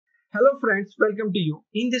Hello friends, welcome to you.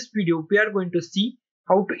 In this video, we are going to see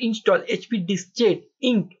how to install HP Deskjet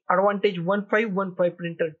Ink Advantage 1515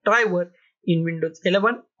 printer driver in Windows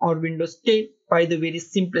 11 or Windows 10 by the very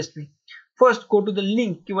simplest way. First, go to the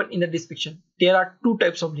link given in the description. There are two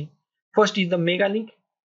types of link. First is the Mega link.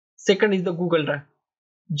 Second is the Google Drive.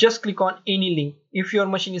 Just click on any link. If your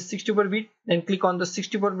machine is 64-bit, then click on the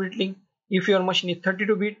 64-bit link. If your machine is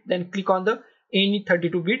 32-bit, then click on the any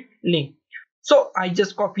 32-bit link. So I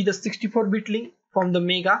just copy the 64-bit link from the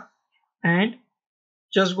Mega and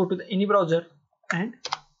just go to the any browser and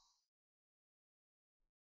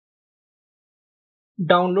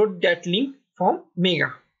download that link from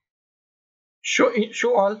Mega. Show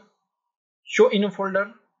all, show in a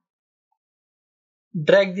folder,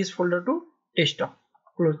 drag this folder to desktop,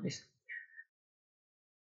 close this.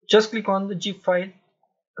 Just click on the zip file,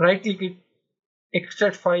 right click it,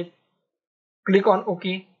 extract file, click on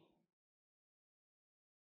OK.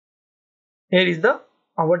 Here is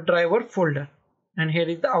our driver folder and here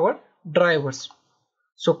is our drivers.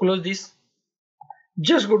 So close this.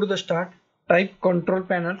 Just go to the start, type control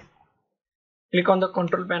panel, click on the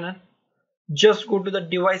control panel. Just go to the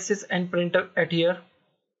devices and printer at here.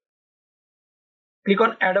 Click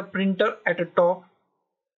on add a printer at the top.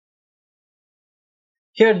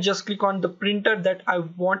 Here just click on the printer that I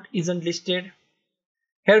want isn't listed.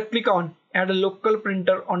 Here click on add a local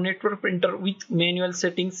printer or network printer with manual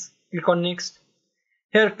settings. Click on next.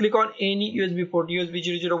 Here click on any USB port, USB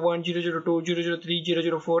 001, 002,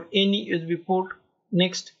 003, 004, any USB port.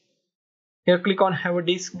 Next. Here click on have a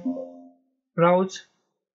disk. Browse.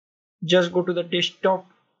 Just go to the desktop.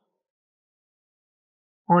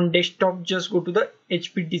 On desktop just go to the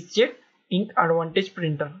HP Deskjet Ink Advantage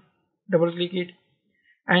printer. Double click it.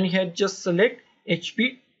 And here just select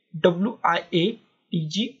HP WIA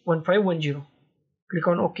TG1510. Click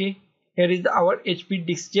on OK. Here is our HP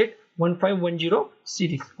Deskjet 1510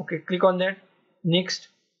 series. Okay, click on that. Next.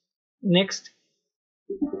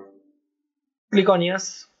 Click on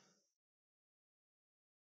yes.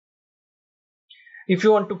 If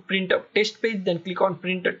you want to print a test page, then click on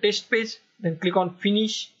print a test page, then click on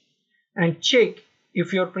finish and check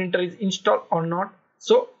if your printer is installed or not.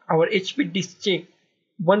 So our HP Deskjet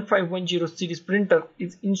 1510 series printer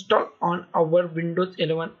is installed on our Windows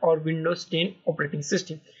 11 or Windows 10 operating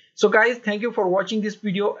system. So guys, thank you for watching this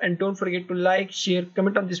video and don't forget to like, share,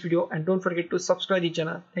 comment on this video and don't forget to subscribe the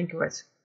channel. Thank you guys.